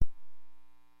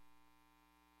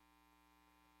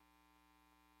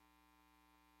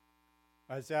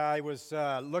As I was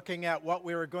looking at what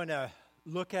we were going to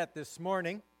look at this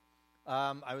morning,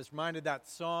 I was reminded that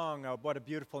song of what a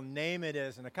beautiful name it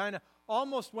is, and it kind of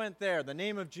almost went there, the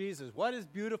name of Jesus. What is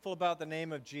beautiful about the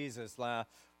name of Jesus?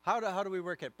 How do we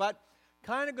work it? But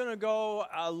kind of going to go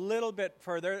a little bit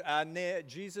further.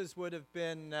 Jesus would have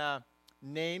been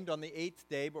named on the 8th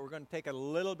day, but we're going to take it a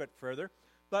little bit further.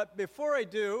 But before I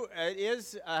do, it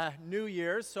is New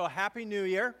Year's, so Happy New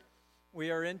Year. We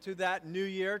are into that new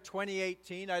year,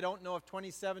 2018. I don't know if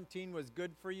 2017 was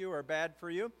good for you or bad for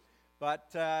you,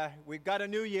 but we've got a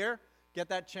new year. Get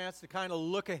that chance to kind of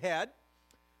look ahead.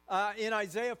 In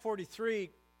Isaiah 43,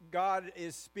 God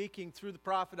is speaking through the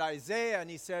prophet Isaiah, and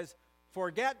he says,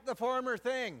 "Forget the former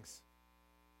things.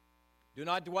 Do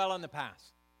not dwell on the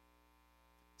past.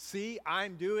 See,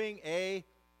 I'm doing a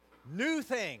new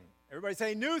thing." Everybody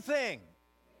say, new thing.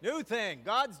 New thing.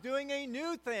 God's doing a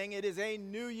new thing. It is a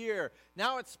new year.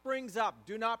 Now it springs up.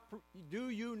 Do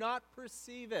you not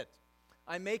perceive it?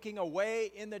 I'm making a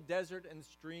way in the desert and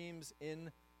streams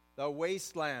in the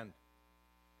wasteland.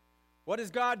 What is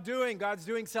God doing? God's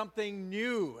doing something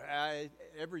new.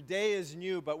 Every day is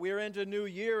new, but we're into a new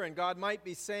year, and God might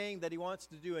be saying that he wants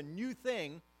to do a new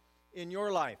thing in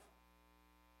your life.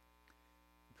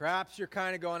 Perhaps you're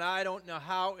kind of going, I don't know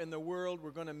how in the world we're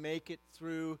going to make it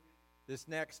through this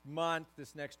next month,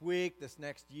 this next week, this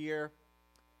next year.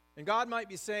 And God might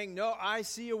be saying, no, I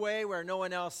see a way where no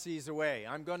one else sees a way.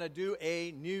 I'm going to do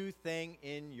a new thing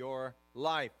in your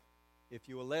life, if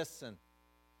you will listen.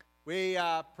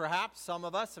 Perhaps some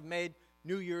of us have made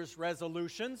New Year's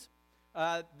resolutions.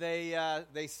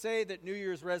 They say that New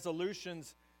Year's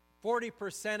resolutions,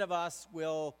 40% of us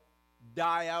will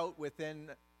die out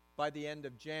by the end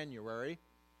of January.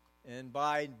 And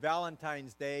by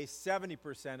Valentine's Day,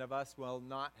 70% of us will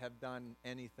not have done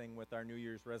anything with our New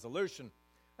Year's resolution.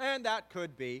 And that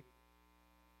could be.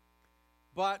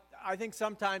 But I think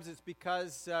sometimes it's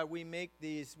because we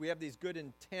have these good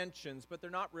intentions, but they're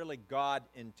not really God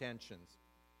intentions.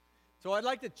 So I'd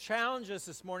like to challenge us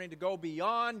this morning to go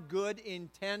beyond good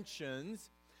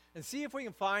intentions and see if we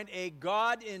can find a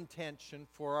God intention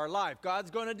for our life.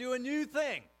 God's going to do a new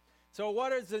thing. So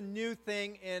what is a new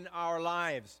thing in our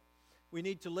lives? We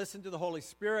need to listen to the Holy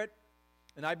Spirit,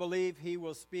 and I believe he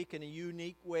will speak in a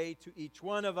unique way to each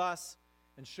one of us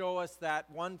and show us that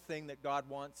one thing that God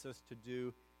wants us to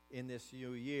do in this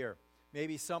new year.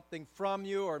 Maybe something from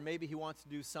you, or maybe he wants to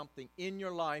do something in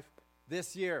your life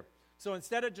this year. So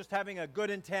instead of just having a good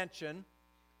intention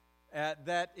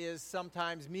that is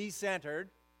sometimes me-centered,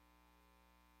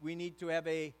 we need to have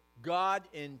a God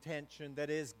intention that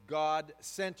is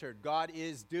God-centered. God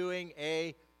is doing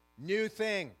a new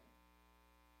thing.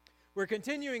 We're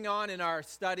continuing on in our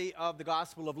study of the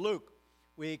Gospel of Luke.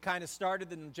 We kind of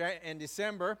started in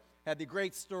December, had the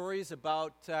great stories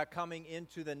about coming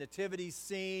into the nativity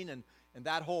scene and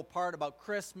that whole part about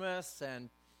Christmas. And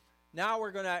now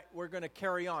we're gonna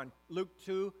carry on. Luke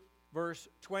 2, verse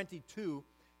 22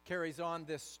 carries on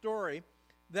this story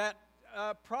that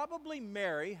probably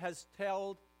Mary has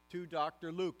told to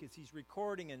Dr. Luke as he's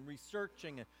recording and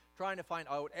researching and trying to find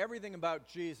out everything about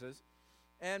Jesus.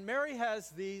 And Mary has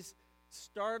these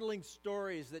startling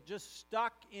stories that just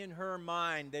stuck in her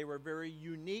mind. They were very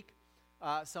unique.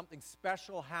 Something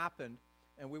special happened,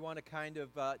 and we want to kind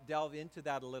of delve into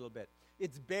that a little bit.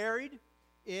 It's buried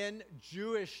in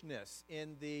Jewishness,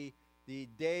 in the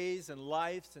days and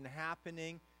lives and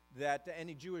happening that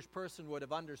any Jewish person would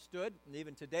have understood, and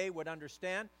even today would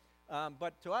understand.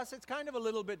 But to us, it's kind of a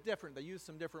little bit different. They use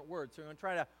some different words. So I'm going to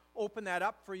try to open that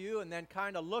up for you and then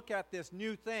kind of look at this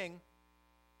new thing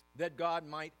that God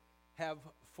might have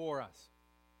for us.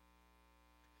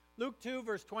 Luke 2,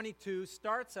 verse 22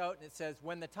 starts out and it says,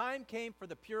 "When the time came for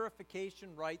the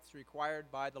purification rites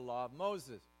required by the law of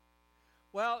Moses."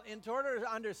 Well, in order to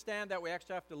understand that, we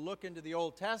actually have to look into the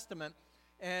Old Testament,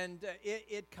 and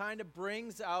it kind of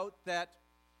brings out that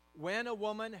when a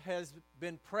woman has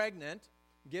been pregnant,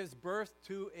 gives birth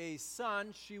to a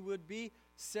son, she would be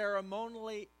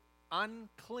ceremonially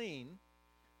unclean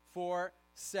for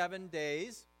 7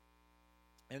 days.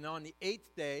 And on the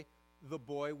 8th day, the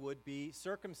boy would be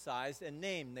circumcised and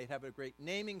named. They'd have a great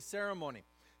naming ceremony.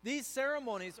 These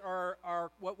ceremonies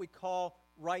are what we call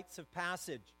rites of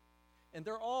passage. And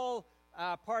they're all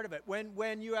part of it.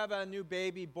 When you have a new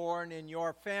baby born in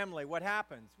your family, what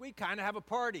happens? We kind of have a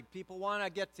party. People want to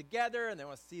get together and they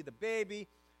want to see the baby.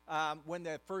 When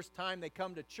the first time they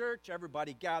come to church,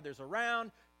 everybody gathers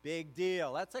around. Big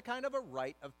deal. That's a kind of a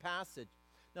rite of passage.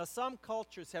 Now, some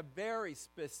cultures have very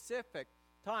specific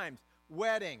times.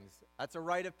 Weddings, that's a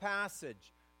rite of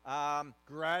passage.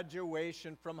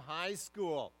 Graduation from high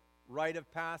school, rite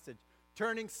of passage.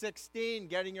 Turning 16,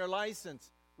 getting your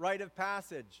license, rite of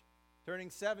passage. Turning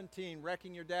 17,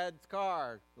 wrecking your dad's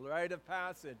car, rite of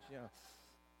passage.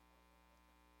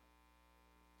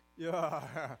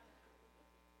 Yeah.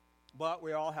 But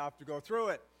we all have to go through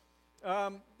it. There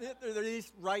are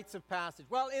these rites of passage.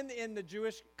 Well, in the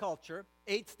Jewish culture,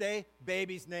 8th day,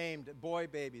 babies named, boy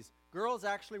babies. Girls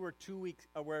actually were 2 weeks,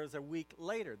 whereas a week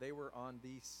later, they were on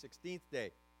the 16th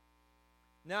day.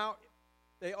 Now,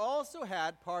 they also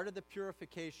had part of the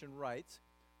purification rites.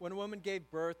 When a woman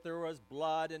gave birth, there was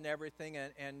blood and everything,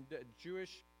 and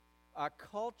Jewish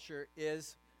culture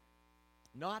is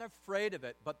not afraid of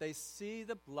it, but they see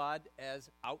the blood as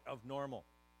out of normal.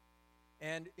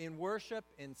 And in worship,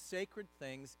 in sacred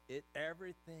things,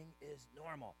 everything is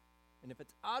normal. And if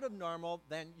it's out of normal,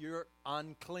 then you're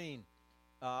unclean.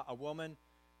 A woman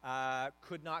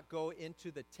could not go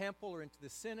into the temple or into the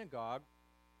synagogue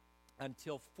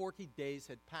until 40 days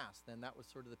had passed. And that was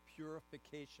sort of the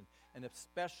purification. And a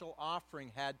special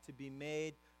offering had to be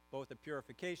made, both a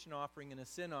purification offering and a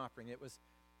sin offering. It was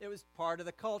part of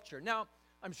the culture. Now,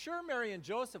 I'm sure Mary and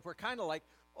Joseph were kind of like,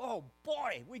 oh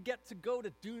boy, we get to go to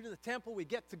the temple, we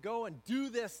get to go and do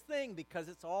this thing because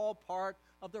it's all part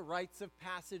of the rites of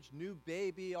passage, new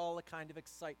baby, all the kind of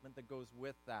excitement that goes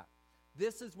with that.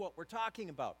 This is what we're talking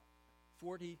about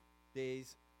 40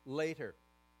 days later.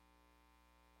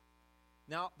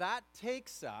 Now, that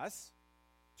takes us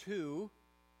to,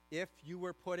 if you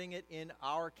were putting it in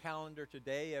our calendar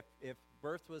today, if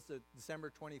birth was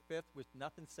December 25th, with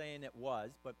nothing saying it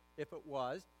was, but if it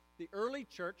was, the early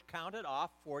church counted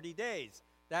off 40 days.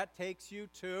 That takes you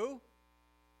to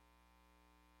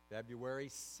February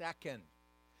 2nd.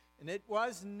 And it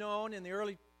was known in the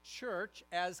early church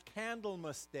as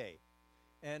Candlemas Day.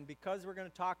 And because we're going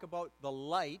to talk about the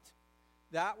light,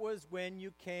 that was when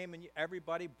you came and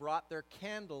everybody brought their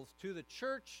candles to the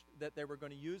church that they were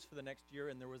going to use for the next year,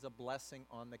 and there was a blessing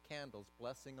on the candles,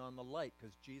 blessing on the light,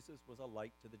 because Jesus was a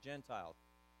light to the Gentiles.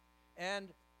 And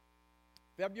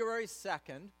February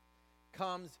 2nd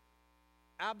comes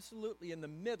absolutely in the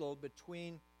middle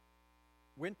between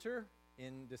winter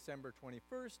in December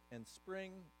 21st and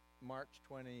spring, March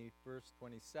 21st,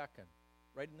 22nd.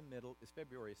 Right in the middle is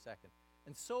February 2nd.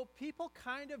 And so people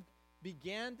kind of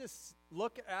began to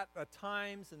look at the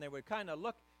times, and they would kind of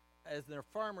look as their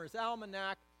farmer's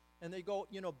almanac, and they go,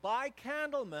 by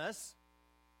Candlemas,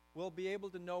 we'll be able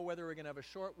to know whether we're going to have a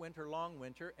short winter, long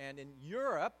winter. And in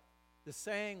Europe, the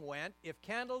saying went, if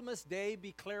Candlemas Day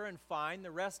be clear and fine,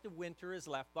 the rest of winter is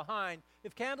left behind.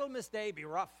 If Candlemas Day be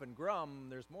rough and grum,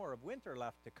 there's more of winter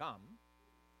left to come.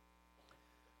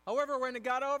 However, when it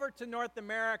got over to North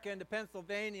America and to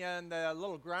Pennsylvania and the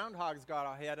little groundhogs got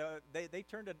ahead, they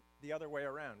turned it the other way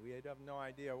around. We have no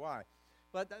idea why.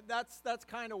 But that's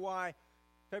kind of why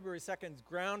February 2nd is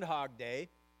Groundhog Day.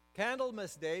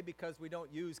 Candlemas Day, because we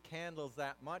don't use candles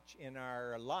that much in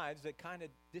our lives, it kind of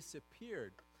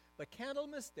disappeared. But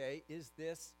Candlemas Day is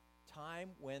this time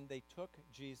when they took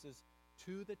Jesus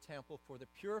to the temple for the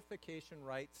purification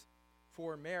rites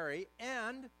for Mary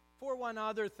and for one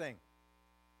other thing.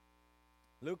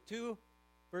 Luke 2,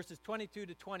 verses 22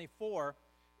 to 24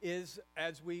 is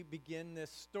as we begin this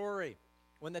story.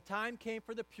 When the time came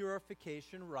for the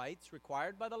purification rites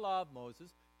required by the law of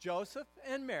Moses, Joseph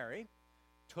and Mary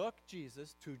took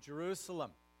Jesus to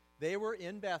Jerusalem. They were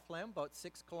in Bethlehem, about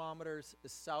 6 kilometers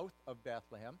south of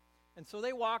Bethlehem. And so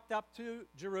they walked up to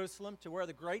Jerusalem, to where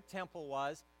the great temple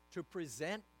was, to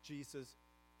present Jesus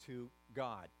to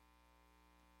God.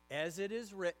 As it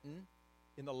is written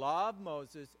in the law of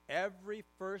Moses, every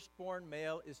firstborn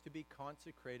male is to be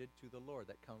consecrated to the Lord.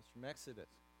 That comes from Exodus.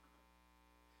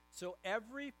 So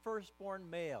every firstborn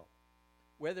male,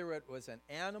 whether it was an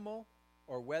animal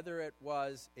or whether it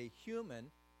was a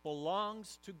human,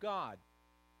 belongs to God.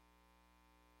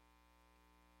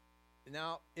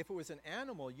 Now, if it was an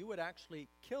animal, you would actually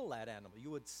kill that animal.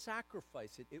 You would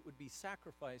sacrifice it. It would be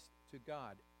sacrificed to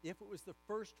God. If it was the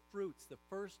first fruits, the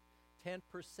first 10%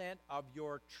 of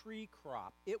your tree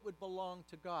crop, it would belong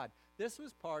to God. This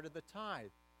was part of the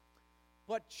tithe.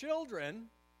 But children,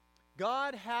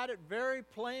 God had it very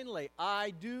plainly. I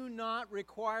do not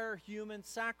require human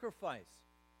sacrifice.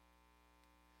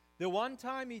 The one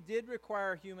time he did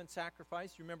require human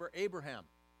sacrifice, you remember Abraham.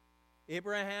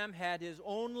 Abraham had his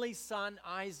only son,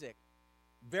 Isaac.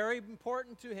 Very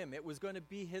important to him. It was going to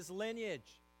be his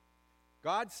lineage.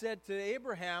 God said to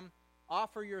Abraham,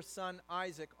 offer your son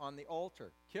Isaac on the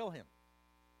altar. Kill him.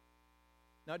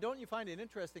 Now, don't you find it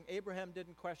interesting? Abraham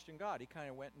didn't question God. He kind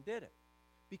of went and did it.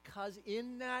 Because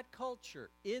in that culture,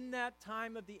 in that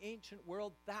time of the ancient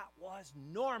world, that was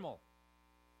normal.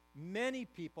 Many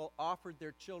people offered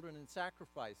their children in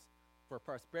sacrifice for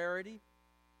prosperity,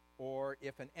 or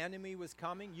if an enemy was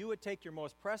coming, you would take your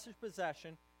most precious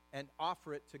possession and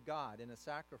offer it to God in a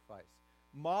sacrifice.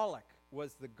 Moloch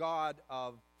was the god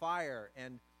of fire,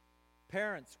 and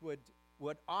parents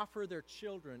would offer their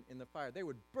children in the fire. They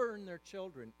would burn their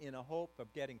children in a hope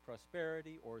of getting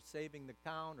prosperity or saving the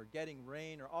town or getting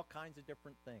rain or all kinds of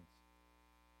different things.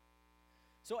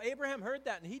 So Abraham heard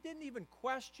that, and he didn't even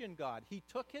question God. He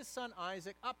took his son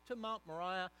Isaac up to Mount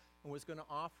Moriah and was going to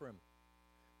offer him.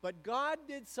 But God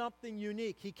did something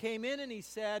unique. He came in and he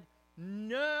said,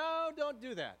 "No, don't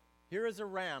do that. Here is a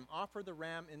ram. Offer the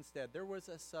ram instead." There was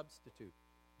a substitute.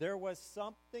 There was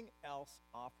something else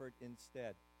offered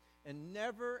instead. And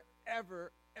never,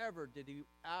 ever, ever did he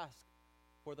ask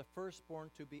for the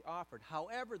firstborn to be offered.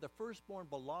 However, the firstborn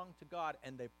belonged to God,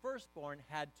 and the firstborn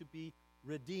had to be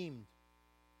redeemed.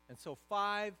 And so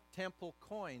 5 temple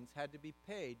coins had to be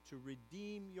paid to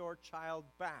redeem your child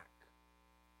back.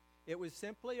 It was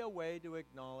simply a way to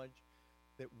acknowledge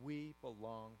that we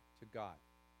belong to God.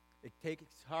 It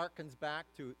harkens back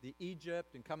to the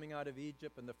Egypt and coming out of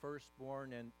Egypt and the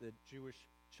firstborn, and the Jewish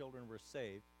children were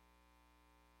saved.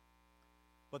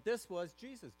 But this was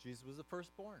Jesus. Jesus was the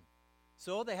firstborn.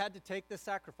 So they had to take the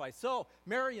sacrifice. So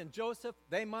Mary and Joseph,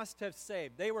 they must have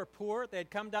saved. They were poor. They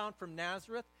had come down from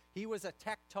Nazareth. He was a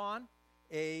tekton,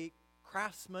 a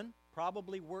craftsman,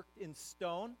 probably worked in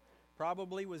stone,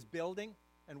 probably was building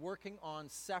and working on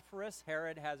Sepphoris.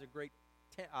 Herod has a great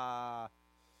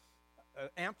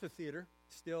amphitheater,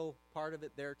 still part of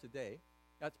it there today.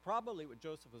 That's probably what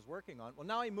Joseph was working on. Well,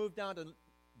 now he moved down to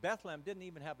Bethlehem, didn't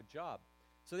even have a job.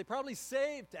 So they probably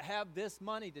saved to have this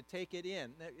money to take it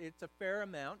in. It's a fair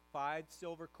amount, 5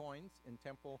 silver coins in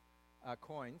temple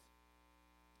coins.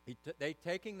 They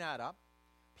taking that up.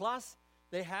 Plus,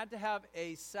 they had to have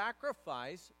a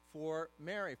sacrifice for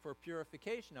Mary for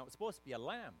purification. Now, it was supposed to be a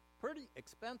lamb. Pretty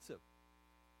expensive.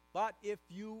 But if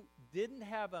you didn't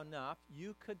have enough,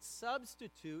 you could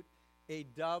substitute a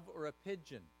dove or a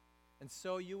pigeon. And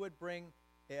so you would bring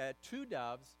 2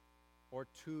 doves or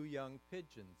 2 young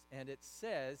pigeons. And it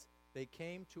says they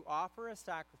came to offer a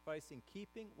sacrifice in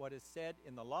keeping what is said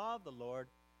in the law of the Lord,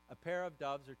 a pair of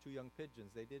doves or 2 young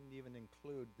pigeons. They didn't even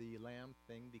include the lamb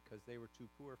thing because they were too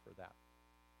poor for that.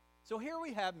 So here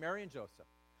we have Mary and Joseph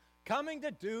coming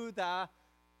to do the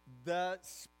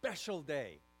special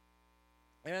day.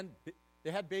 And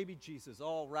they had baby Jesus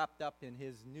all wrapped up in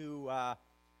his new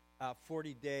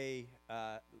 40-day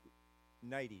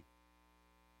nightie.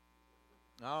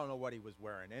 I don't know what he was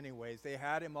wearing. Anyways, they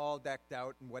had him all decked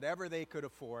out in whatever they could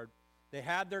afford. They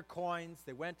had their coins.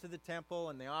 They went to the temple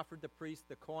and they offered the priest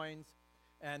the coins.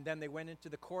 And then they went into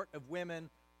the court of women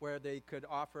where they could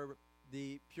offer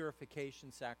the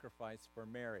purification sacrifice for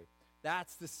Mary.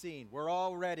 That's the scene. We're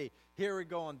all ready. Here we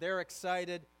go. And they're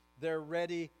excited. They're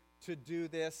ready to do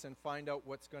this and find out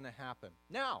what's going to happen.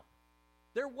 Now,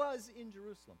 there was in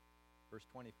Jerusalem, verse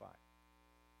 25,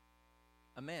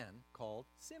 a man called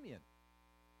Simeon.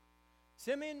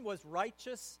 Simeon was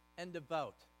righteous and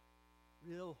devout.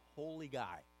 Real holy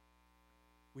guy.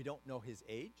 We don't know his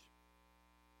age.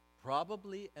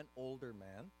 Probably an older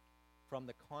man from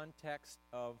the context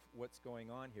of what's going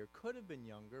on here. Could have been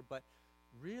younger, but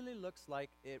really looks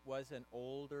like it was an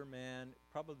older man,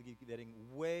 probably getting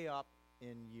way up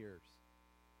in years.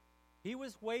 He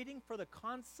was waiting for the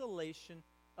consolation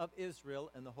of Israel,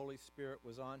 and the Holy Spirit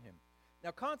was on him.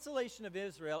 Now, consolation of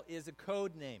Israel is a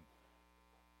code name.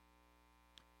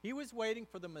 He was waiting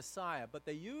for the Messiah, but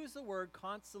they used the word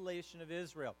consolation of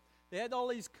Israel. They had all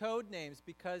these code names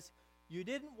because you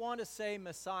didn't want to say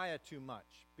Messiah too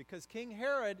much, because King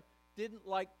Herod didn't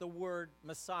like the word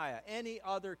Messiah, any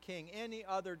other king, any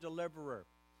other deliverer.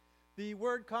 The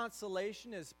word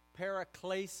consolation is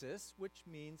paraklesis, which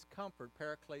means comfort.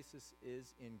 Paraklesis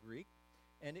is in Greek,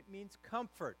 and it means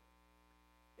comfort.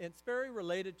 It's very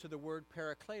related to the word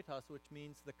parakletos, which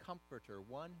means the comforter,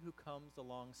 one who comes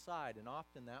alongside, and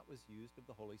often that was used of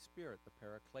the Holy Spirit, the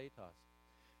parakletos.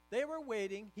 They were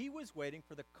waiting, he was waiting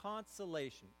for the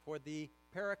consolation, for the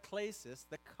paraklesis,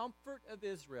 the comfort of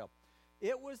Israel.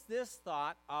 It was this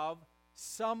thought of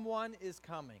someone is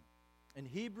coming. In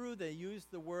Hebrew, they use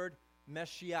the word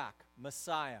Meshiach,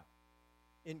 Messiah.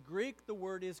 In Greek, the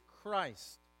word is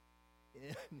Christ.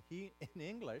 In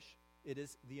English, it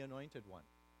is the Anointed One.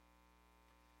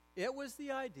 It was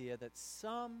the idea that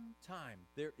sometime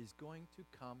there is going to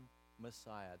come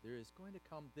Messiah. There is going to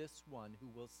come this one who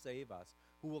will save us,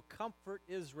 who will comfort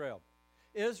Israel.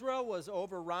 Israel was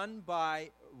overrun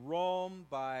by Rome,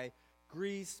 by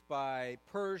Greece, by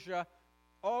Persia.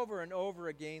 Over and over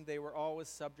again, they were always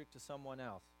subject to someone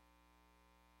else.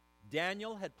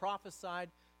 Daniel had prophesied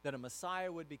that a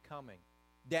Messiah would be coming.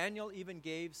 Daniel even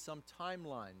gave some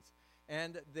timelines.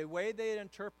 And the way they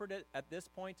interpret it at this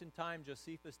point in time,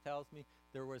 Josephus tells me,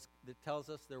 there was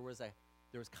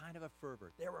kind of a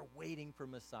fervor. They were waiting for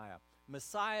Messiah.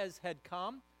 Messiahs had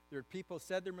come. There people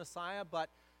said they're Messiah, but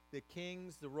the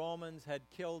kings, the Romans, had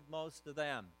killed most of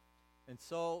them. And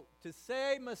so to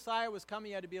say Messiah was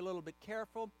coming, you had to be a little bit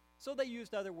careful. So they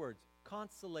used other words.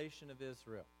 Consolation of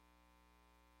Israel.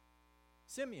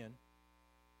 Simeon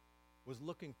was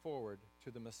looking forward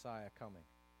to the Messiah coming.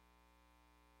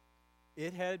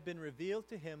 It had been revealed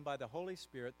to him by the Holy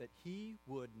Spirit that he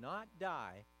would not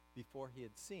die before he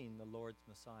had seen the Lord's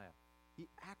Messiah. He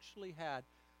actually had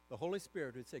the Holy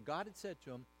Spirit who said, God had said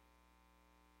to him,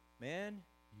 man,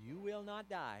 you will not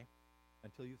die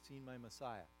until you've seen my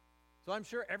Messiah. So I'm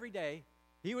sure every day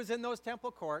he was in those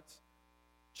temple courts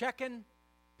checking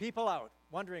people out,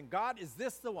 wondering, God, is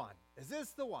this the one? Is this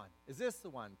the one? Is this the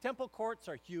one? Temple courts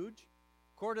are huge.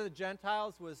 Court of the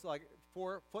Gentiles was like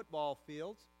 4 football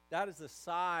fields. That is the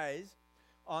size.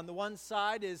 On the one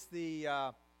side is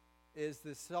the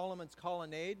Solomon's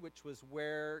Colonnade, which was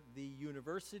where the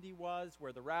university was,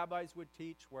 where the rabbis would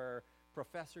teach, where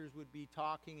professors would be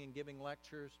talking and giving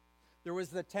lectures. There was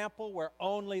the temple where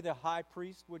only the high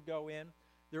priest would go in.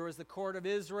 There was the court of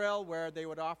Israel where they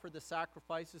would offer the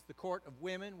sacrifices. The court of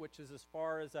women, which is as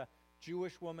far as a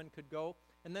Jewish woman could go.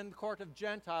 And then the court of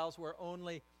Gentiles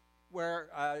where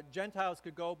Gentiles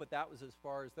could go, but that was as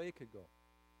far as they could go.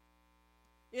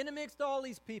 In amidst all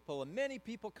these people, and many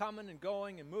people coming and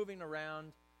going and moving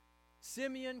around,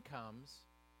 Simeon comes,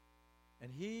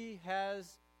 and he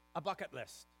has a bucket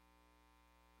list.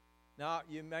 Now,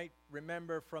 you might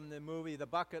remember from the movie The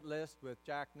Bucket List with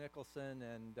Jack Nicholson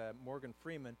and Morgan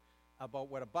Freeman about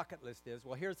what a bucket list is.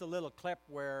 Well, here's a little clip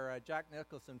where Jack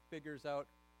Nicholson figures out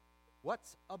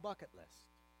what's a bucket list.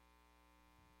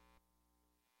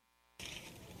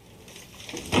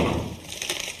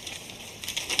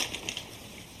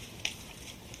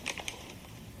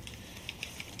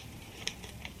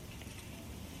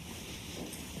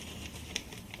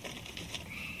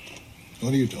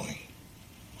 What are you doing?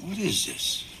 What is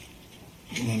this?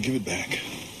 Come on, give it back.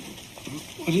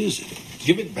 What is it?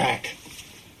 Give it back.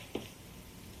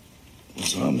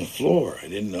 It's on the floor. I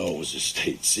didn't know it was a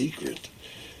state secret.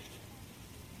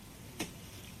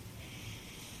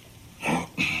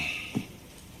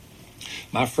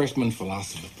 My freshman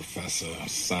philosophy professor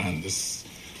assigned this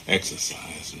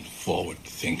exercise in forward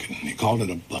thinking. He called it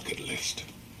a bucket list.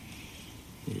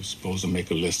 We were supposed to make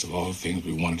a list of all the things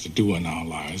we wanted to do in our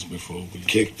lives before we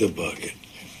Kick the bucket.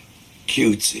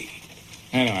 Cutesy.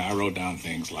 Anyway, I wrote down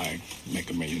things like make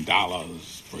 $1 million,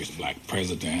 first black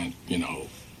president,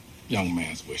 young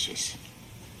man's wishes.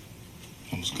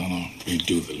 I was gonna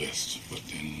redo the list, but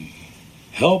then...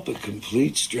 Help a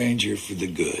complete stranger for the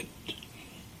good.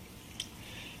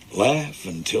 Laugh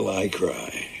until I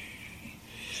cry.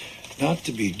 Not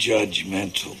to be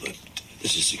judgmental, but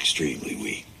this is extremely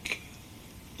weak.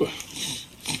 It's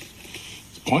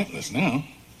pointless now.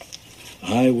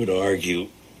 I would argue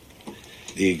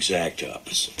the exact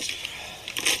opposite.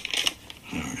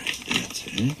 All right, that's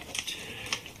it.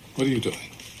 What are you doing?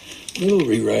 Little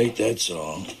rewrite, that's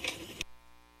all.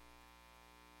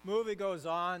 Movie goes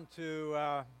on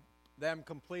to them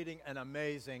completing an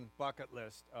amazing bucket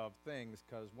list of things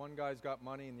because one guy's got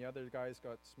money and the other guy's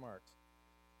got smarts.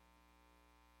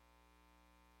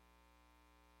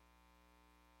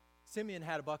 Simeon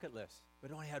had a bucket list,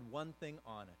 but only had one thing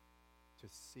on it: to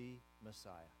see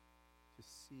Messiah. To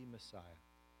see Messiah.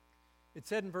 It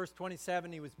said in verse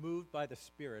 27, he was moved by the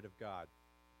Spirit of God.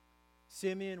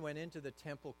 Simeon went into the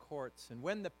temple courts, and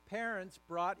when the parents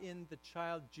brought in the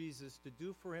child Jesus to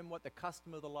do for him what the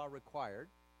custom of the law required,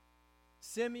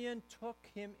 Simeon took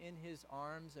him in his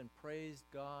arms and praised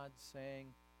God,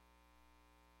 saying,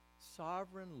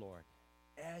 Sovereign Lord,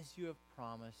 as you have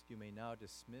promised, you may now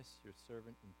dismiss your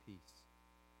servant in peace.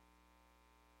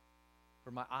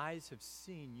 For my eyes have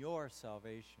seen your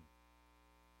salvation,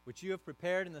 which you have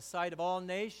prepared in the sight of all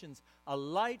nations, a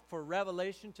light for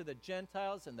revelation to the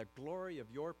Gentiles and the glory of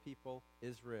your people,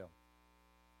 Israel.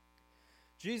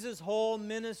 Jesus' whole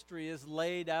ministry is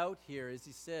laid out here as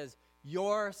he says,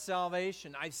 your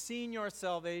salvation. I've seen your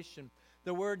salvation.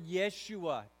 The word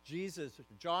Yeshua, Jesus,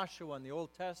 Joshua in the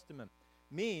Old Testament,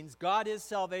 means God is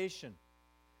salvation.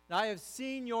 And I have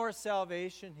seen your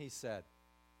salvation, he said.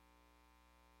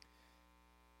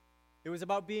 It was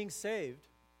about being saved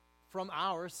from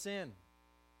our sin.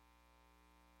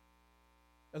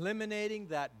 Eliminating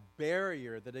that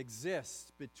barrier that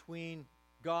exists between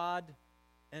God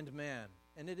and man.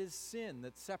 And it is sin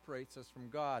that separates us from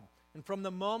God. And from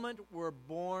the moment we're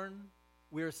born,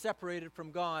 we are separated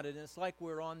from God, and it's like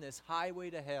we're on this highway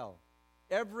to hell.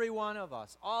 Every one of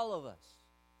us, all of us.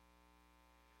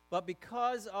 But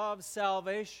because of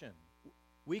salvation,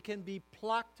 we can be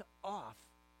plucked off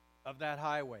of that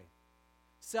highway.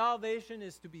 Salvation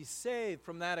is to be saved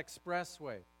from that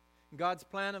expressway. God's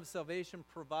plan of salvation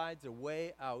provides a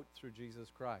way out through Jesus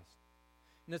Christ.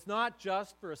 And it's not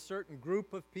just for a certain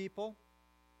group of people,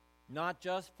 not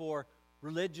just for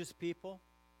religious people,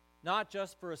 not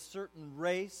just for a certain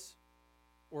race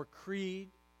or creed,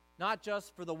 not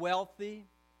just for the wealthy,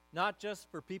 not just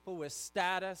for people with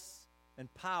status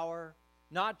and power,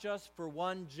 not just for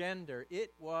one gender.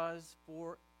 It was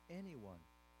for anyone.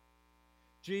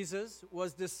 Jesus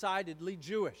was decidedly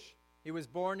Jewish. He was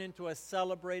born into a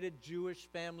celebrated Jewish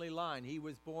family line. He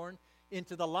was born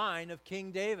into the line of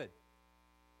King David.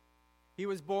 He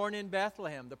was born in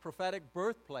Bethlehem, the prophetic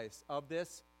birthplace of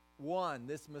this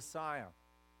Messiah.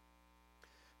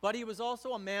 But he was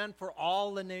also a man for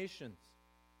all the nations.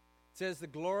 It says, the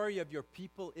glory of your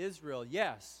people Israel,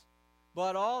 yes,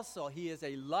 but also he is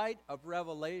a light of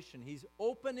revelation. He's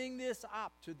opening this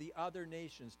up to the other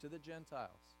nations, to the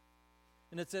Gentiles.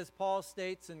 And it says, Paul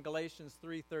states in Galatians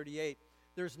 3:38,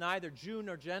 there's neither Jew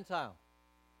nor Gentile,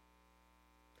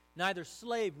 neither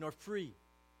slave nor free,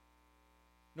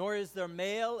 nor is there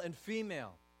male and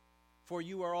female, for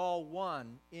you are all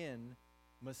one in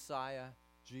Messiah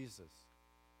Jesus.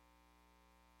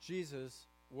 Jesus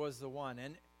was the one.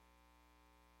 And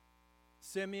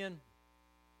Simeon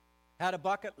had a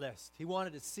bucket list. He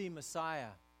wanted to see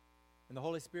Messiah. And the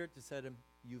Holy Spirit just said to him,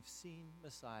 you've seen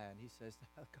Messiah. And he says,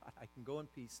 oh God, I can go in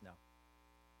peace now.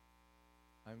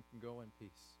 I can go in peace.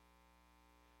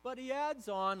 But he adds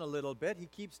on a little bit. He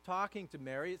keeps talking to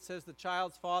Mary. It says the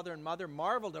child's father and mother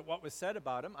marveled at what was said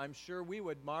about him. I'm sure we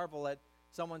would marvel at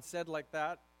someone said like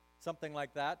that, something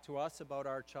like that to us about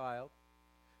our child.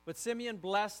 But Simeon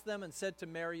blessed them and said to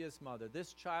Mary his mother,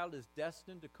 this child is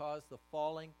destined to cause the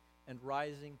falling and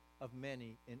rising of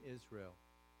many in Israel.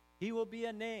 He will be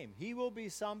a name. He will be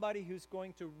somebody who's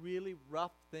going to really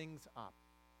rough things up.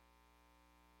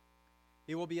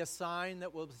 He will be a sign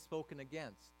that will be spoken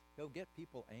against. He'll get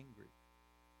people angry.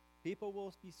 People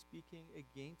will be speaking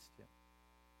against him,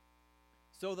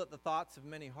 so that the thoughts of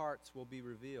many hearts will be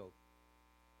revealed.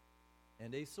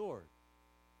 And a sword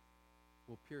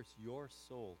will pierce your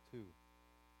soul too.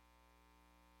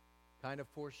 Kind of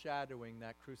foreshadowing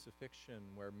that crucifixion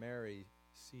where Mary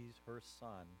sees her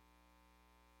son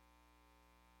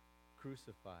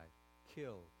crucified,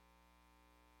 killed.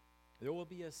 There will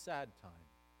be a sad time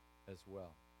as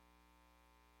well.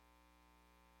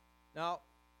 Now,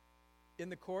 in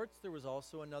the courts, there was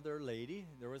also another lady.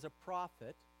 There was a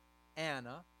prophet,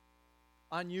 Anna.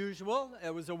 Unusual.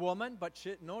 It was a woman, but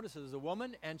notice it was a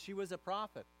woman, and she was a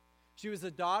prophet. She was the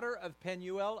daughter of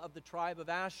Penuel of the tribe of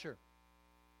Asher.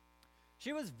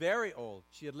 She was very old.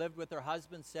 She had lived with her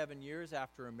husband 7 years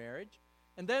after her marriage,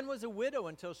 and then was a widow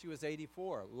until she was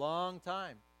 84. Long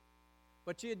time.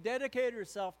 But she had dedicated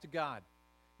herself to God,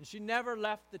 and she never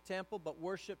left the temple but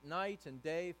worshiped night and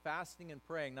day, fasting and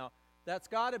praying. Now, that's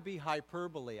got to be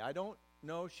hyperbole. I don't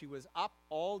know. She was up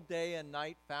all day and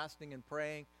night fasting and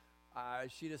praying.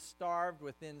 She'd have starved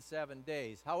within 7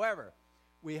 days. However,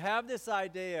 we have this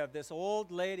idea of this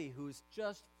old lady who's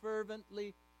just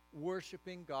fervently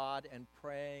worshiping God and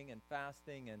praying and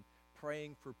fasting and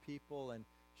praying for people, and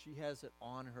she has it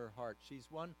on her heart. She's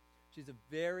a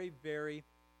very, very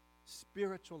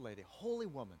spiritual lady, holy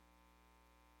woman.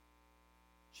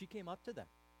 She came up to them.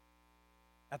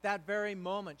 At that very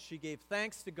moment, she gave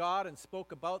thanks to God and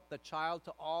spoke about the child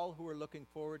to all who were looking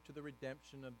forward to the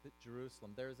redemption of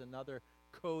Jerusalem. There's another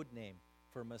code name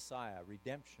for Messiah,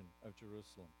 redemption of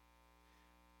Jerusalem.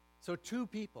 So two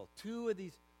of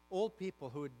these old people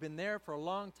who had been there for a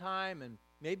long time, and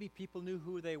maybe people knew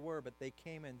who they were, but they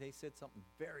came and they said something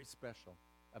very special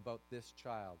about this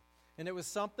child. And it was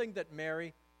something that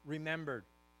Mary remembered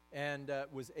and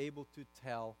was able to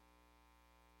tell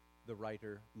the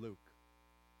writer Luke.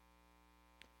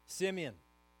 Simeon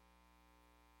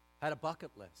had a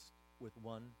bucket list with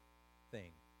one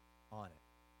thing on it.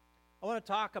 I want to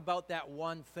talk about that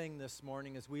one thing this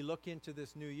morning as we look into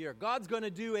this new year. God's going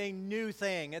to do a new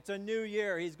thing. It's a new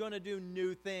year. He's going to do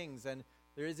new things, and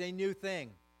there is a new thing.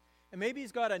 And maybe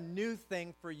He's got a new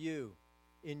thing for you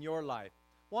in your life.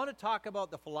 I want to talk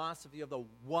about the philosophy of the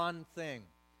one thing.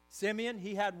 Simeon,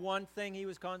 he had one thing. He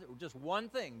was just one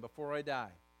thing before I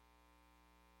die.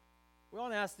 We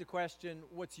want to ask the question,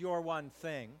 what's your one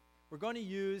thing? We're going to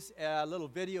use a little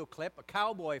video clip, a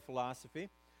cowboy philosophy.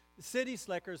 The City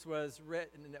Slickers was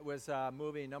a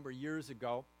movie a number of years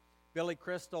ago. Billy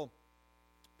Crystal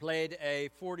played a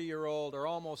 40-year-old, or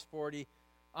almost 40,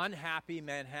 unhappy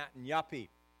Manhattan yuppie.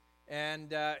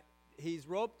 And he's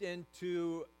roped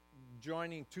into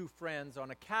joining two friends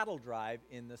on a cattle drive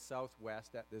in the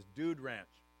Southwest at this dude ranch.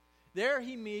 There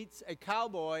he meets a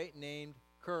cowboy named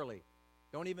Curly.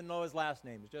 Don't even know his last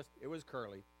name. It was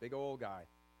Curly, big old guy.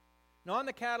 Now on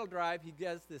the cattle drive, he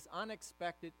gets this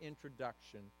unexpected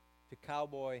introduction to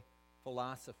cowboy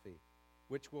philosophy,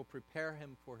 which will prepare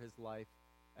him for his life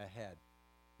ahead.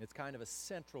 It's kind of a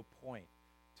central point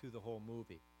to the whole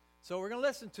movie. So we're going to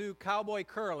listen to Cowboy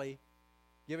Curly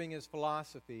giving his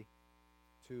philosophy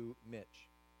to Mitch.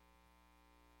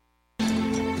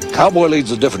 Cowboy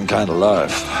leads a different kind of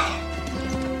life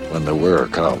when they were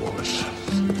cowboys.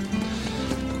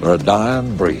 They're a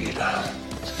dying breed.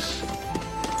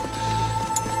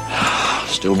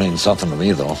 Still means something to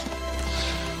me, though.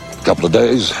 A couple of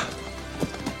days,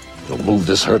 you'll move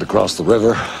this herd across the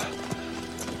river,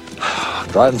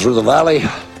 driving through the valley.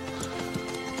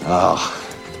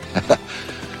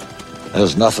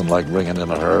 There's nothing like bringing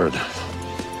in a herd.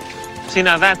 See,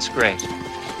 now that's great.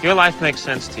 Your life makes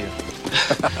sense to you.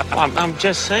 I'm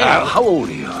just saying. How old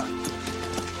are you?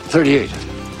 38.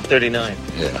 39.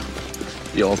 Yeah.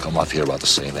 You all come off here about the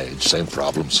same age, same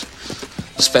problems.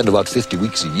 Spend about 50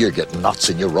 weeks a year getting knots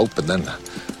in your rope, and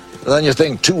then you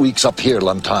think 2 weeks up here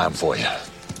will untime for you.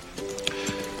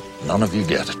 None of you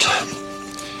get it.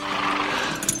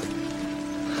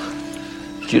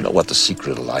 Do you know what the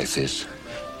secret of life is?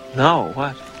 No,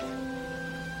 what?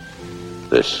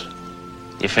 This.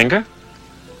 Your finger?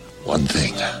 One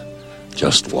thing.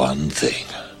 Just one thing.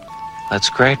 That's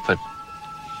great, but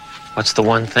what's the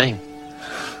one thing?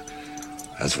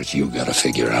 That's what you gotta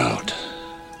figure out.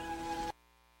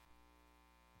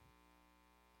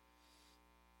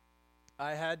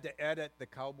 I had to edit the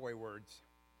cowboy words.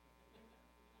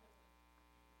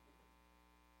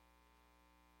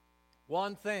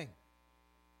 One thing.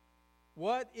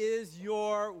 What is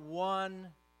your one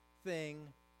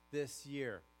thing this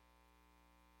year?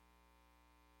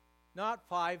 Not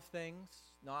 5 things,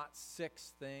 not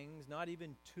 6 things, not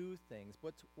even 2 things.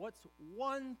 What's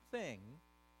one thing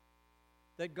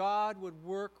that God would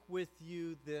work with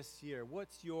you this year?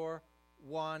 What's your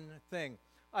one thing?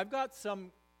 I've got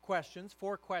some questions,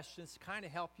 4 questions to kind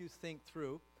of help you think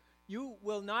through. You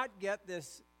will not get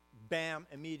this bam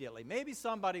immediately. Maybe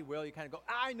somebody will. You kind of go,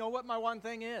 I know what my one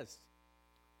thing is.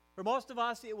 For most of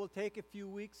us, it will take a few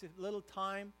weeks, a little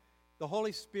time. The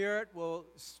Holy Spirit will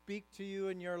speak to you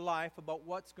in your life about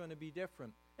what's going to be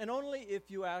different. And only if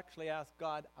you actually ask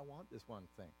God, I want this one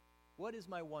thing. What is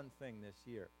my one thing this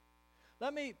year?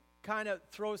 Let me kind of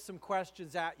throw some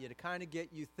questions at you to kind of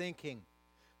get you thinking.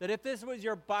 That if this was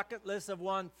your bucket list of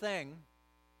one thing,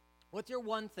 what's your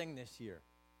one thing this year?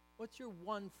 What's your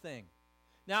one thing?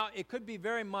 Now, it could be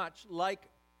very much like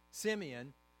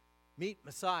Simeon, meet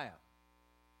Messiah.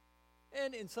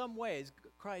 And in some ways,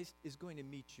 Christ is going to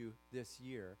meet you this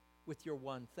year with your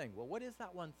one thing. Well, what is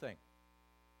that one thing?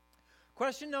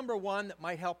 Question number 1 that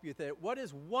might help you there. What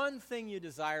is one thing you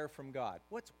desire from God?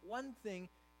 What's one thing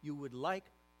you would like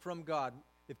from God?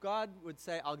 If God would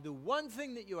say, I'll do one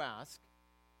thing that you ask,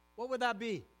 what would that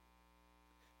be?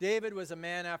 David was a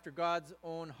man after God's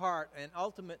own heart, and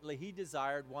ultimately he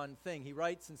desired one thing. He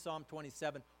writes in Psalm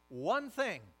 27, one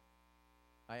thing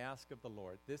I ask of the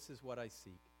Lord, this is what I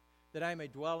seek, that I may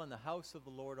dwell in the house of the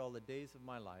Lord all the days of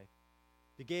my life,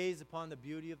 to gaze upon the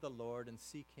beauty of the Lord and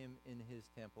seek him in his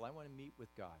temple. I want to meet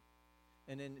with God.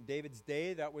 And in David's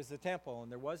day, that was the temple,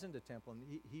 and there wasn't a temple.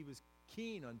 And he was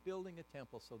keen on building a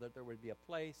temple so that there would be a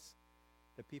place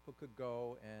that people could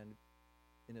go and,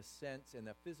 in a sense, in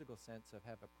a physical sense,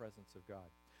 have a presence of God.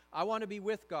 I want to be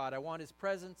with God. I want his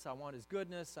presence. I want his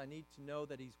goodness. I need to know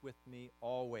that he's with me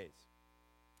always.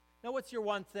 Now, what's your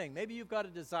one thing? Maybe you've got a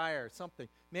desire, something.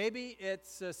 Maybe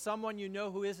it's someone you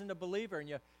know who isn't a believer, and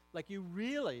you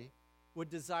really would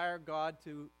desire God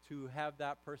to have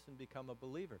that person become a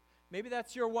believer. Maybe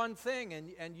that's your one thing,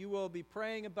 and you will be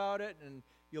praying about it, and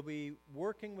you'll be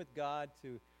working with God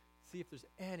to see if there's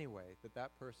any way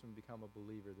that person will become a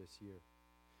believer this year.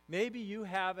 Maybe you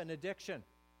have an addiction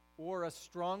or a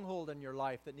stronghold in your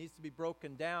life that needs to be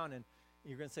broken down, and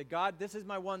you're going to say, God, this is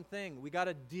my one thing. We got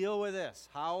to deal with this.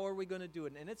 How are we going to do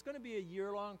it? And it's going to be a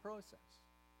year-long process.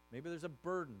 Maybe there's a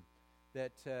burden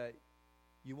that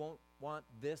you won't want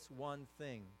this one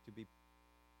thing to be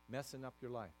messing up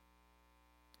your life.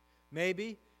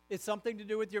 Maybe it's something to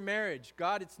do with your marriage.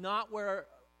 God, it's not where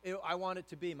I want it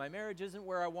to be. My marriage isn't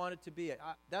where I want it to be.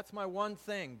 That's my one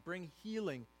thing. Bring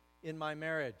healing in my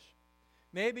marriage.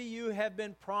 Maybe you have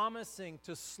been promising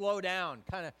to slow down,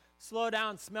 kind of slow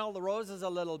down, smell the roses a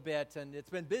little bit, and it's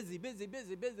been busy,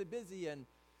 and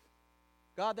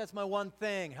God, that's my one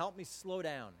thing. Help me slow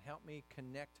down. Help me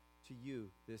connect to you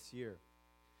this year.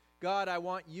 God, I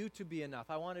want you to be enough.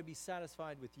 I want to be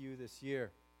satisfied with you this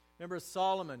year. Remember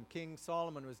Solomon, King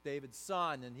Solomon was David's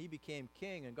son, and he became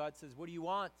king, and God says, what do you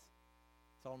want?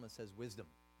 Solomon says, wisdom.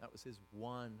 That was his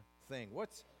one thing.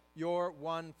 What's your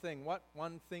one thing? What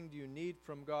one thing do you need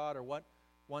from God, or what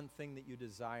one thing that you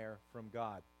desire from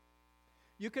God?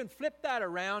 You can flip that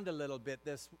around a little bit,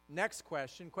 this next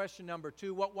question. Question number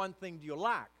 2, what one thing do you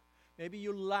lack? Maybe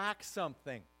you lack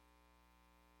something.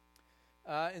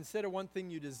 Instead of one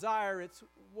thing you desire, it's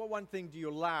what one thing do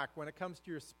you lack when it comes to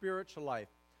your spiritual life,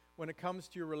 when it comes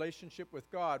to your relationship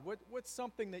with God? What's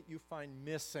something that you find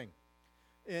missing?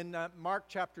 In Mark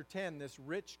chapter 10, this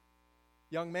rich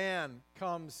young man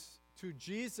comes to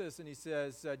Jesus and he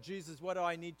says, Jesus, what do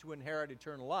I need to inherit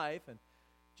eternal life? And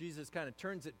Jesus kind of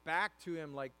turns it back to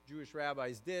him like Jewish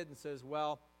rabbis did and says,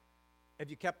 well, have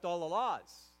you kept all the laws?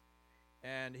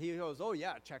 And he goes, oh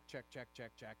yeah, check.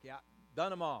 Yeah,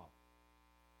 done them all.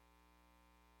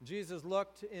 Jesus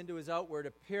looked into his outward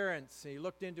appearance, and he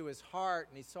looked into his heart,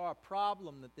 and he saw a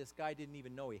problem that this guy didn't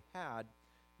even know he had.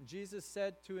 And Jesus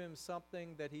said to him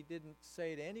something that he didn't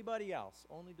say to anybody else,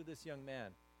 only to this young man.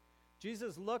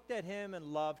 Jesus looked at him and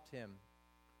loved him.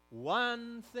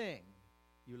 One thing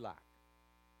you lack.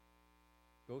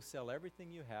 Go sell everything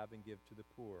you have and give to the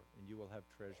poor, and you will have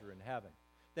treasure in heaven.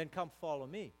 Then come follow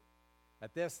me.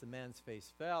 At this, the man's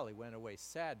face fell. He went away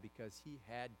sad because he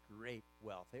had great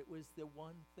wealth. It was the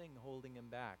one thing holding him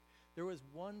back. There was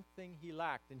one thing he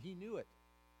lacked, and he knew it.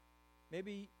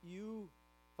 Maybe you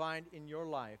find in your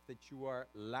life that you are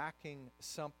lacking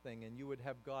something, and you would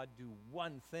have God do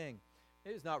one thing.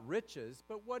 It is not riches,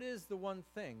 but what is the one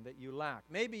thing that you lack?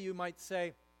 Maybe you might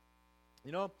say,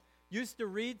 used to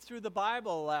read through the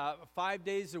Bible 5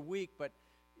 days a week, but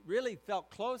really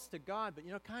felt close to God,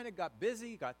 but kind of got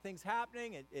busy, got things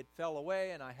happening, it fell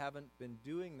away, and I haven't been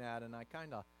doing that, and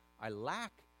I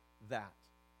lack that.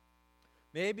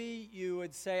 Maybe you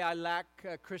would say, I lack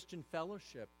Christian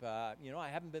fellowship. I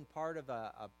haven't been part of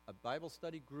a Bible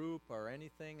study group or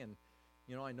anything, and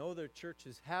I know their church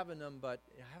is having them, but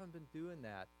I haven't been doing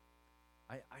that.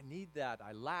 I need that.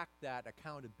 I lack that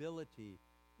accountability.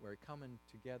 We're coming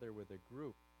together with a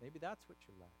group. Maybe that's what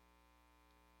you lack.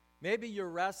 Maybe you're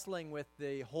wrestling with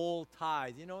the whole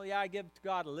tithe. I give to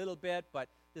God a little bit, but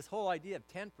this whole idea of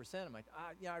 10%, I'm like,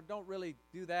 I don't really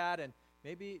do that, and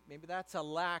maybe that's a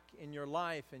lack in your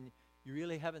life, and you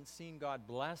really haven't seen God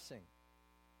blessing.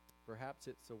 Perhaps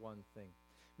it's the one thing.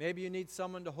 Maybe you need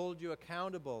someone to hold you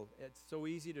accountable. It's so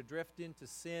easy to drift into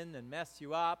sin and mess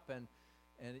you up, and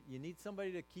you need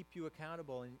somebody to keep you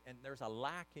accountable, and there's a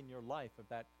lack in your life of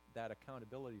that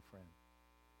accountability friend.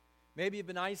 Maybe you've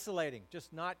been isolating,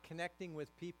 just not connecting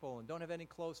with people and don't have any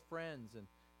close friends, and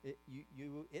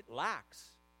it lacks,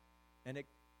 and it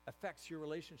affects your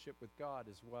relationship with God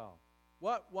as well.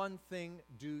 What one thing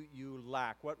do you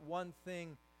lack? What one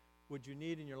thing would you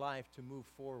need in your life to move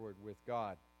forward with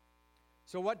God?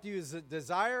 So what do you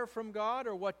desire from God,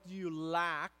 or what do you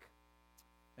lack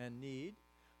and need?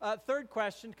 Third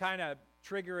question, kind of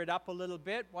trigger it up a little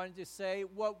bit. Why don't you say,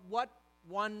 what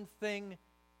one thing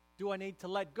do I need to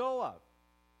let go of?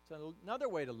 It's another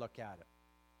way to look at it.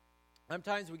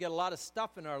 Sometimes we get a lot of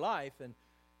stuff in our life, and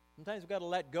sometimes we've got to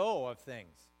let go of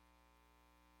things.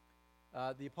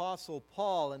 The Apostle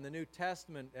Paul in the New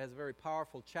Testament has a very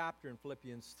powerful chapter in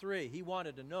Philippians 3. He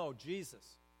wanted to know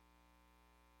Jesus.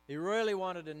 He really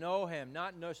wanted to know him,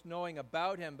 not just knowing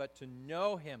about him, but to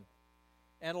know him.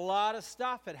 And a lot of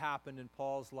stuff had happened in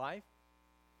Paul's life.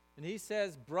 And he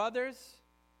says, brothers,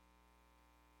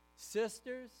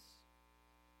 sisters,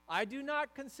 I do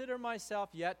not consider myself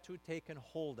yet to have taken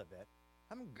hold of it.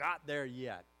 I haven't got there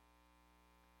yet.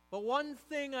 But one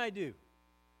thing I do,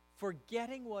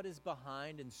 forgetting what is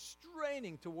behind and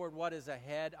straining toward what is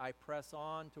ahead, I press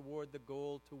on toward the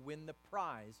goal to win the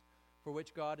prize for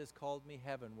which God has called me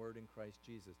heavenward in Christ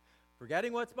Jesus.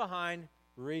 Forgetting what's behind,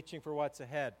 reaching for what's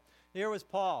ahead. Here was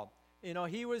Paul.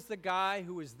 He was the guy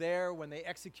who was there when they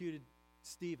executed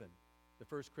Stephen, the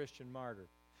first Christian martyr.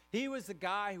 He was the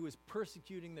guy who was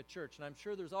persecuting the church. And I'm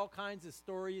sure there's all kinds of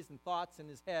stories and thoughts in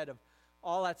his head of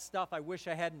all that stuff I wish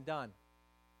I hadn't done.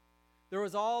 There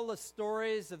was all the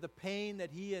stories of the pain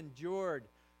that he endured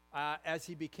as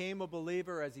he became a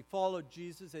believer, as he followed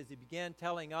Jesus, as he began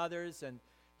telling others. And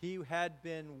he had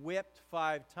been whipped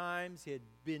 5 times. He had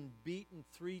been beaten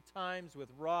 3 times with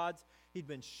rods. He'd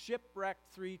been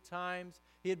shipwrecked 3 times.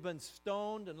 He had been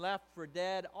stoned and left for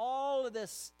dead. All of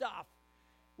this stuff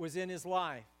was in his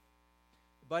life.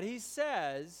 But he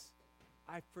says,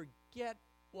 I forget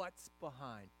what's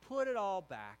behind. Put it all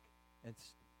back and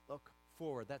look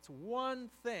forward. That's one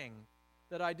thing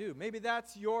that I do. Maybe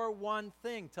that's your one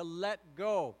thing, to let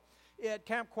go. At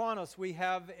Camp Quanos, we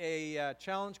have a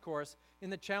challenge course. In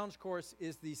the challenge course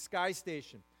is the Sky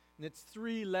Station. And it's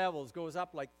 3 levels, goes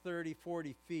up like 30,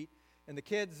 40 feet. And the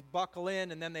kids buckle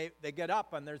in, and then they get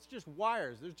up, and there's just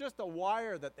wires. There's just a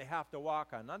wire that they have to walk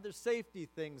on. Now, there's safety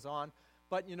things on,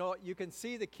 but, you can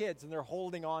see the kids, and they're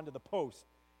holding on to the post.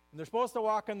 And they're supposed to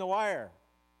walk on the wire.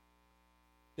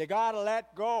 They got to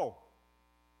let go.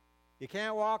 You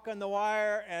can't walk on the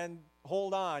wire and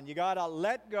hold on. You got to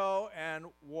let go and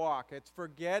walk. It's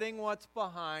forgetting what's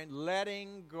behind,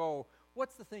 letting go.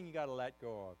 What's the thing you got to let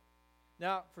go of?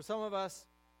 Now, for some of us,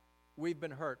 we've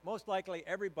been hurt. Most likely,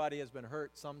 everybody has been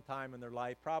hurt sometime in their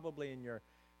life, probably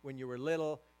when you were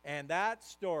little. And that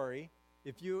story,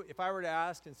 if I were to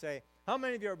ask and say, how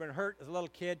many of you have been hurt as a little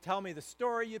kid? Tell me the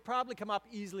story. You'd probably come up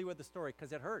easily with the story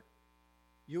because it hurt.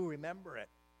 You remember it.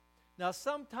 Now,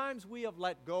 sometimes we have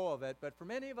let go of it, but for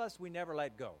many of us, we never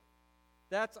let go.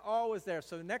 That's always there.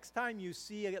 So next time you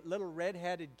see a little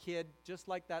red-headed kid, just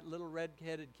like that little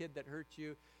red-headed kid that hurt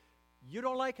you, you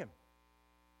don't like him.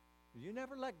 You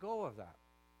never let go of that.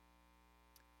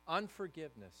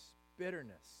 Unforgiveness,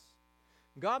 bitterness.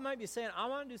 God might be saying, I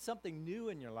want to do something new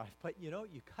in your life, but you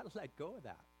got to let go of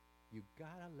that. You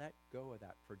got to let go of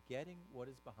that, forgetting what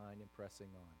is behind and pressing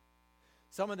on.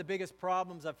 Some of the biggest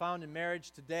problems I've found in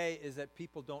marriage today is that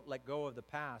people don't let go of the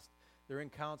past. They're in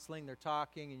counseling, they're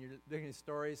talking, and you're hearing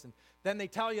stories, and then they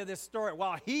tell you this story.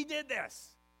 Well, he did this.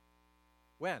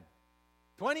 When?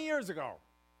 20 years ago.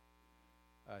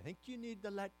 I think you need to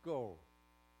let go.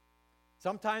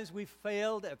 Sometimes we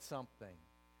failed at something,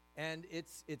 and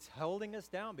it's holding us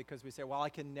down because we say, well, I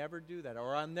can never do that,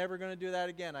 or I'm never going to do that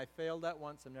again. I failed that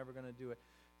once, I'm never going to do it.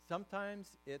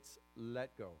 Sometimes it's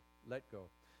let go, let go.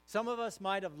 Some of us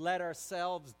might have let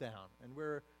ourselves down, and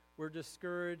we're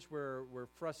discouraged, we're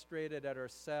frustrated at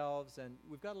ourselves, and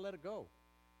we've got to let it go.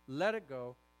 Let it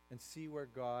go and see where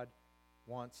God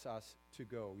wants us to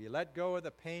go. You let go of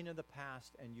the pain of the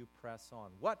past and you press on.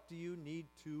 What do you need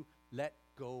to let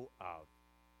go of?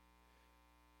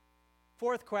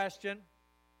 4th question,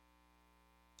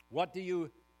 what do you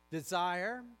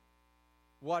desire?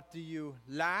 What do you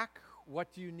lack?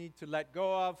 What do you need to let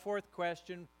go of? 4th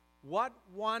question, what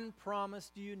one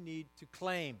promise do you need to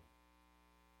claim?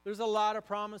 There's a lot of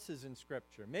promises in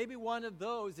Scripture. Maybe one of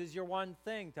those is your one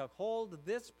thing, to hold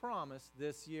this promise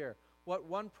this year. What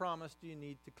one promise do you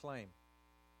need to claim?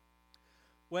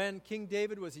 When King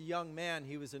David was a young man,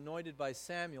 he was anointed by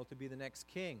Samuel to be the next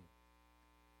king.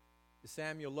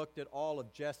 Samuel looked at all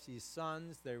of Jesse's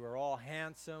sons. They were all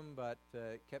handsome, but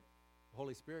the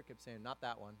Holy Spirit kept saying, not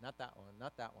that one, not that one,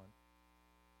 not that one.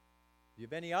 Do you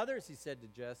have any others? He said to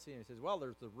Jesse. And he says, well,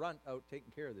 there's the runt out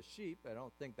taking care of the sheep. I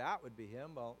don't think that would be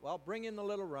him. Well, bring in the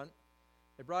little runt.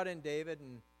 They brought in David,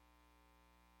 and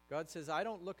God says, I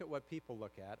don't look at what people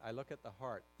look at. I look at the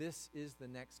heart. This is the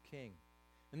next king.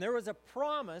 And there was a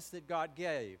promise that God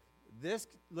gave. This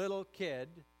little kid,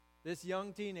 this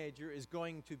young teenager, is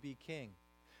going to be king.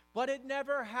 But it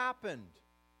never happened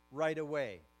right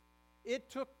away. It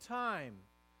took time.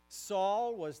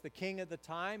 Saul was the king at the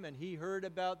time, and he heard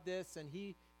about this, and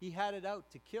he had it out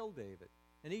to kill David.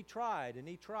 And he tried, and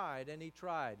he tried, and he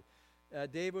tried.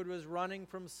 David was running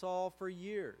from Saul for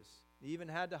years. He even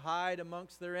had to hide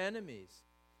amongst their enemies,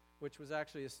 which was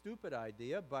actually a stupid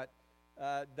idea, but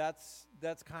that's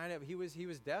kind of, he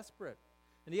was desperate.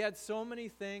 And he had so many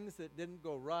things that didn't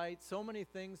go right, so many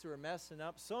things that were messing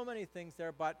up, so many things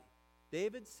there, but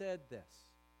David said this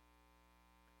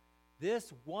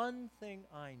one thing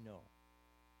I know,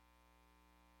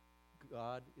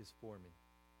 God is for me.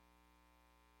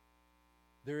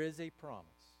 There is a promise.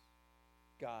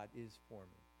 God is for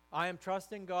me. I am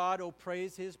trusting God. Oh,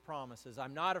 praise His promises.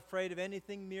 I'm not afraid of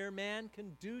anything mere man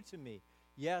can do to me.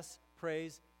 Yes,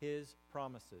 praise His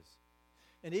promises.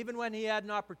 And even when he had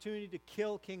an opportunity to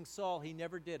kill King Saul, he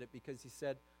never did it because he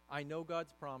said, I know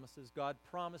God's promises. God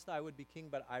promised I would be king,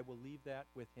 but I will leave that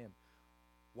with Him.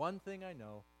 One thing I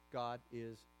know, God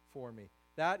is for me.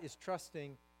 That is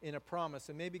trusting in a promise.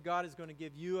 And maybe God is going to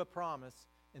give you a promise,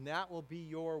 and that will be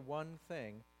your one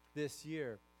thing this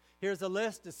year. Here's a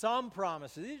list of some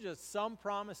promises. These are just some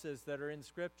promises that are in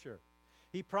Scripture.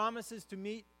 He promises to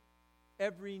meet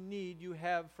every need you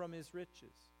have from His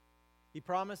riches. He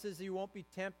promises you won't be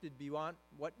tempted beyond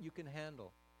what you can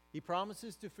handle. He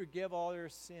promises to forgive all your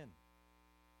sin,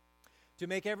 to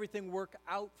make everything work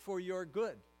out for your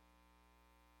good.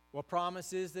 What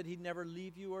promise is that He'd never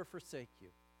leave you or forsake you.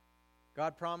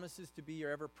 God promises to be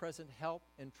your ever-present help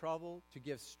in trouble, to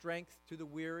give strength to the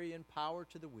weary and power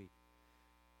to the weak.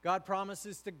 God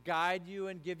promises to guide you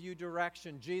and give you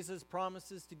direction. Jesus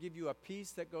promises to give you a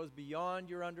peace that goes beyond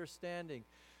your understanding.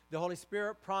 The Holy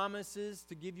Spirit promises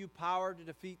to give you power to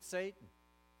defeat Satan.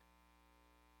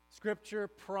 Scripture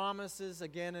promises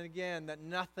again and again that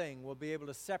nothing will be able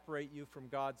to separate you from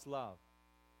God's love.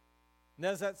 And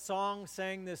as that song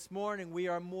sang this morning, we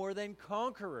are more than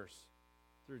conquerors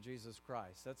through Jesus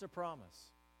Christ. That's a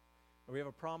promise. And we have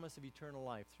a promise of eternal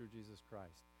life through Jesus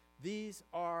Christ. These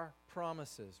are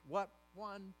promises. What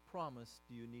one promise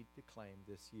do you need to claim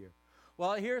this year?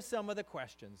 Well, here's some of the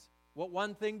questions. What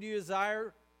one thing do you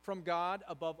desire from God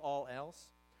above all else?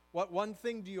 What one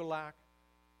thing do you lack?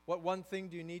 What one thing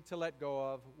do you need to let go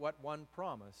of? What one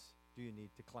promise do you need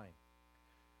to claim?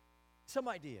 Some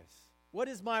ideas. What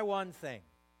is my one thing?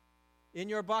 In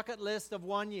your bucket list of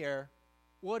 1 year,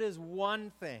 what is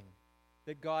one thing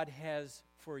that God has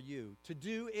for you? To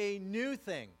do a new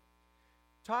thing.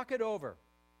 Talk it over.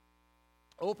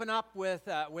 Open up with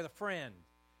a friend.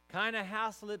 Kind of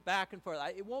hassle it back and forth.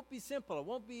 It won't be simple. It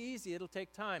won't be easy. It'll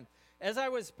take time. As I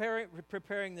was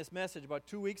preparing this message about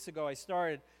 2 weeks ago, I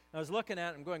was looking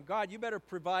at it and going, God, you better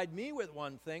provide me with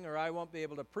one thing or I won't be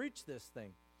able to preach this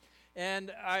thing.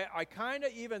 And I kind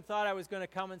of even thought I was going to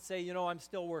come and say, I'm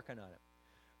still working on it.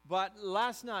 But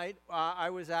last night, I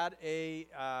was at a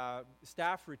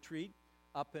staff retreat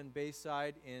up in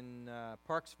Bayside in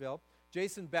Parksville.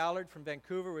 Jason Ballard from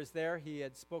Vancouver was there. He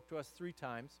had spoke to us 3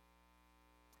 times.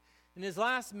 In his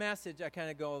last message, I kind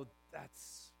of go,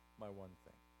 that's my one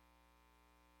thing.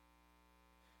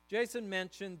 Jason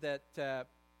mentioned that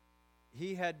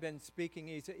he had been speaking.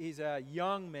 He's a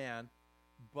young man,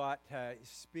 but he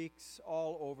speaks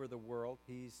all over the world.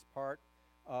 He's part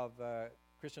of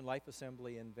Christian Life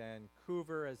Assembly in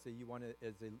Vancouver as the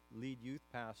lead youth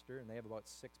pastor, and they have about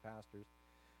 6 pastors.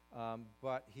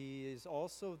 But he is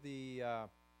also he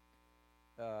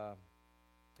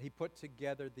put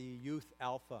together the Youth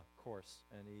Alpha course,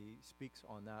 and he speaks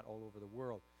on that all over the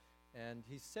world. And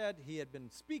he said he had been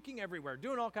speaking everywhere,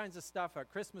 doing all kinds of stuff at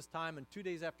Christmas time, and 2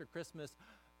 days after Christmas,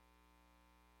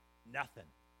 nothing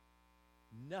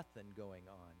going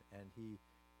on. And he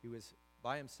was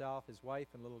by himself. His wife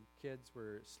and little kids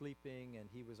were sleeping, and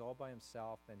he was all by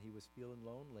himself, and he was feeling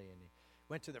lonely. And he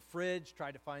went to the fridge,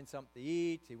 tried to find something to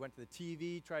eat. He went to the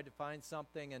TV, tried to find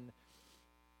something, and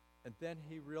then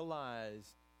he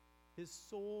realized his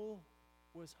soul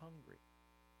was hungry.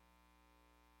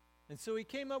 And so he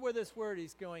came up with this word.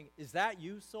 He's going, is that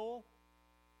you, soul?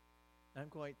 And I'm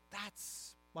going,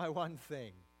 that's my one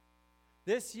thing.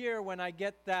 This year, when I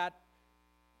get that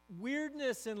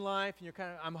weirdness in life, and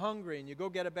I'm hungry, and you go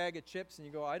get a bag of chips, and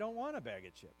you go, I don't want a bag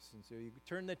of chips. And so you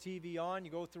turn the TV on,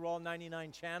 you go through all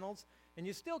 99 channels, and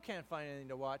you still can't find anything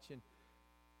to watch. And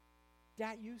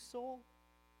that you, soul?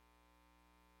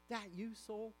 That you,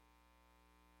 soul?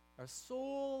 Our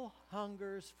soul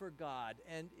hungers for God.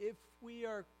 And if we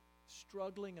are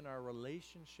struggling in our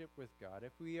relationship with God,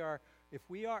 if we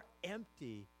are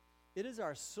empty, it is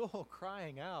our soul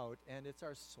crying out, and it's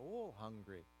our soul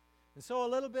hungry. And so a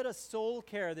little bit of soul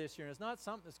care this year. It's not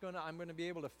something that's I'm going to be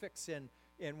able to fix in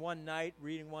one night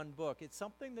reading one book. It's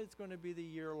something that's going to be the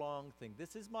year-long thing.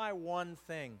 This is my one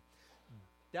thing.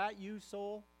 That you,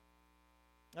 soul?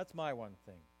 That's my one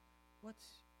thing. What's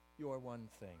your one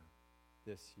thing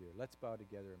this year? Let's bow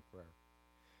together in prayer.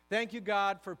 Thank you,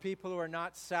 God, for people who are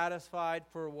not satisfied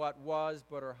for what was,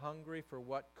 but are hungry for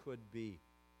what could be.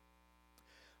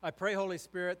 I pray, Holy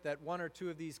Spirit, that 1 or 2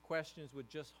 of these questions would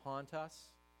just haunt us.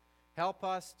 Help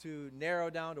us to narrow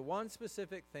down to one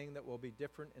specific thing that will be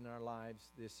different in our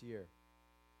lives this year.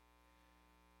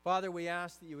 Father, we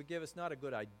ask that you would give us not a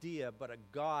good idea, but a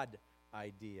God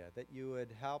idea, that you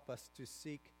would help us to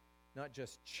seek not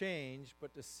just change,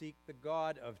 but to seek the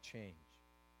God of change.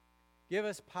 Give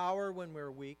us power when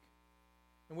we're weak,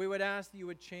 and we would ask that you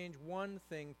would change one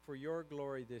thing for your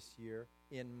glory this year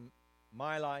in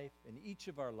my life, in each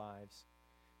of our lives,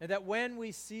 and that when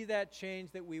we see that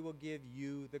change, that we will give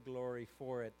you the glory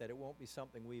for it, that it won't be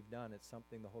something we've done, it's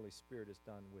something the Holy Spirit has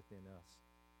done within us.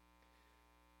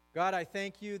 God, I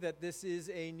thank you that this is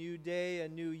a new day, a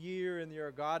new year, and you're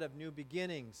a God of new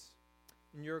beginnings.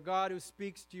 And you're a God who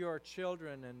speaks to your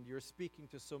children, and you're speaking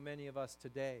to so many of us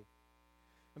today.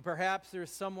 And perhaps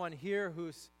there's someone here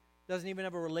who doesn't even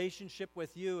have a relationship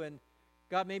with you, and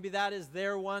God, maybe that is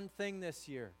their one thing this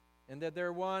year, and that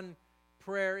their one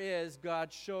prayer is,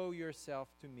 God, show yourself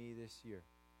to me this year.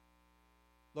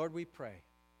 Lord, we pray,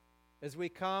 as we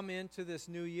come into this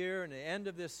new year and the end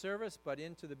of this service, but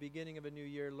into the beginning of a new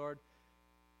year, Lord,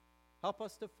 help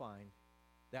us to find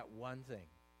that one thing,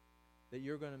 that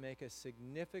you're going to make a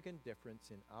significant difference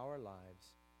in our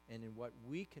lives and in what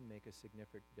we can make a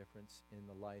significant difference in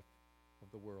the life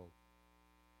of the world.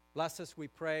 Bless us, we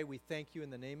pray. We thank you in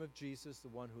the name of Jesus, the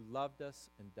one who loved us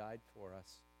and died for us.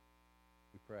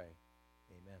 We pray.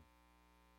 Amen.